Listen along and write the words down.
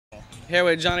here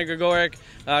with Johnny Gregorek,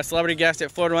 celebrity guest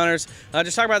at Florida Runners.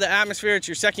 Just talk about the atmosphere. It's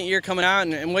your second year coming out,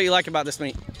 and what you like about this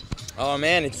meet. Oh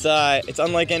man, it's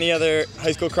unlike any other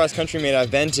high school cross country meet I've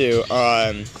been to.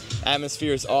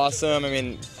 Atmosphere is awesome. I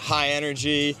mean, high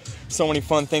energy, so many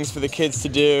fun things for the kids to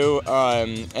do,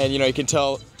 and you can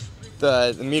tell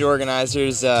the meet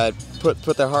organizers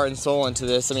put their heart and soul into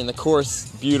this. I mean, the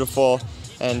course beautiful,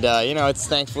 and it's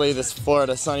thankfully this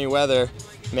Florida sunny weather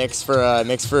makes for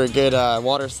a good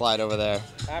water slide over there.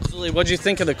 Absolutely. What did you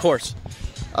think of the course?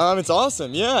 It's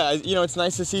awesome. Yeah, it's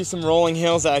nice to see some rolling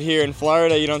hills out here in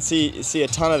Florida. You don't see a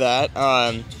ton of that,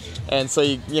 and so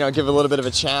you give a little bit of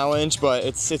a challenge, but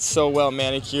it's so well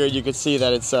manicured. You could see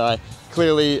that it's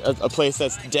clearly a place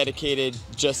that's dedicated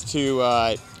just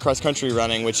to cross country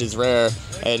running, which is rare,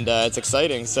 and it's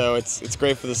exciting. So it's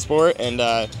great for the sport, and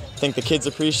I think the kids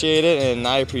appreciate it, and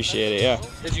I appreciate it. Yeah.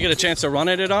 Did you get a chance to run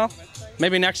it at all?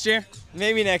 Maybe next year?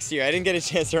 Maybe next year. I didn't get a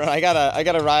chance to run. I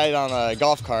got a ride on a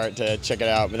golf cart to check it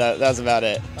out, but that was about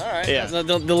it. All right. Yeah.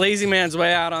 The lazy man's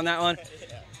way out on that one.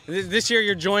 This year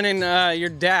you're joining your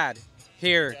dad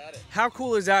here. How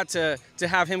cool is that to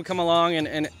have him come along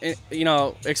and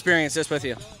experience this with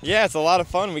you? Yeah, it's a lot of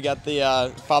fun. We got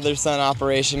the father-son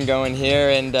operation going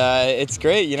here, and it's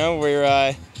great.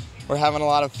 We're having a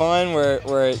lot of fun.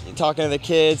 We're talking to the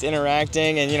kids,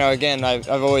 interacting, and again, I've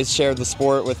always shared the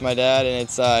sport with my dad, and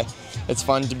it's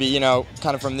fun to be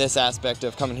kind of from this aspect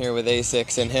of coming here with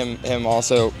ASICS and him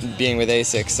also being with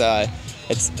ASICS.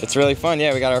 It's really fun.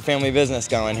 Yeah, we got our family business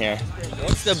going here.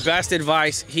 What's the best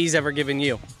advice he's ever given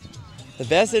you? The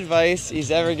best advice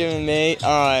he's ever given me,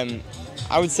 I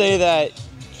would say that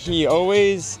he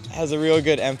always has a real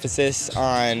good emphasis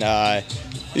on,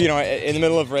 in the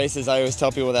middle of races, I always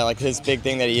tell people that his big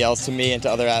thing that he yells to me and to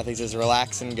other athletes is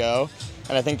relax and go.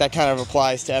 And I think that kind of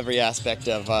applies to every aspect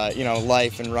of,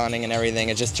 life and running and everything.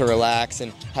 It's just to relax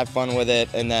and have fun with it,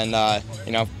 and then,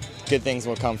 good things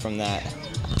will come from that.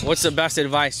 What's the best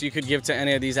advice you could give to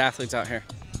any of these athletes out here?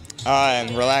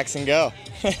 Relax and go.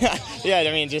 Yeah,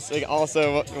 I mean, just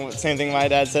also same thing my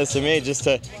dad says to me, just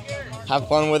to have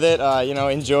fun with it.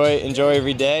 Enjoy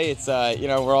every day. It's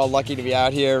we're all lucky to be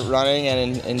out here running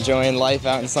and enjoying life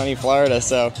out in sunny Florida.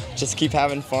 So just keep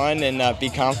having fun and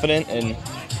be confident and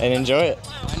enjoy it.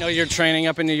 I know you're training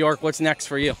up in New York. What's next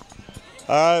for you?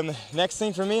 Next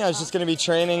thing for me, I was just going to be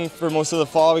training for most of the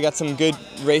fall. We got some good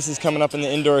races coming up in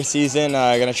the indoor season.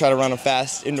 Going to try to run a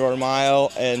fast indoor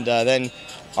mile, and then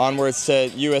onwards to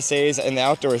USA's, and the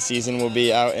outdoor season will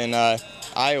be out in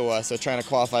Iowa, so trying to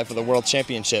qualify for the World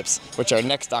Championships, which are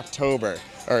next October,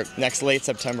 or next late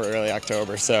September, early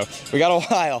October. So we got a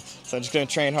while, so I'm just going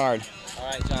to train hard. All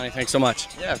right, Johnny, thanks so much.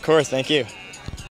 Yeah, of course, thank you.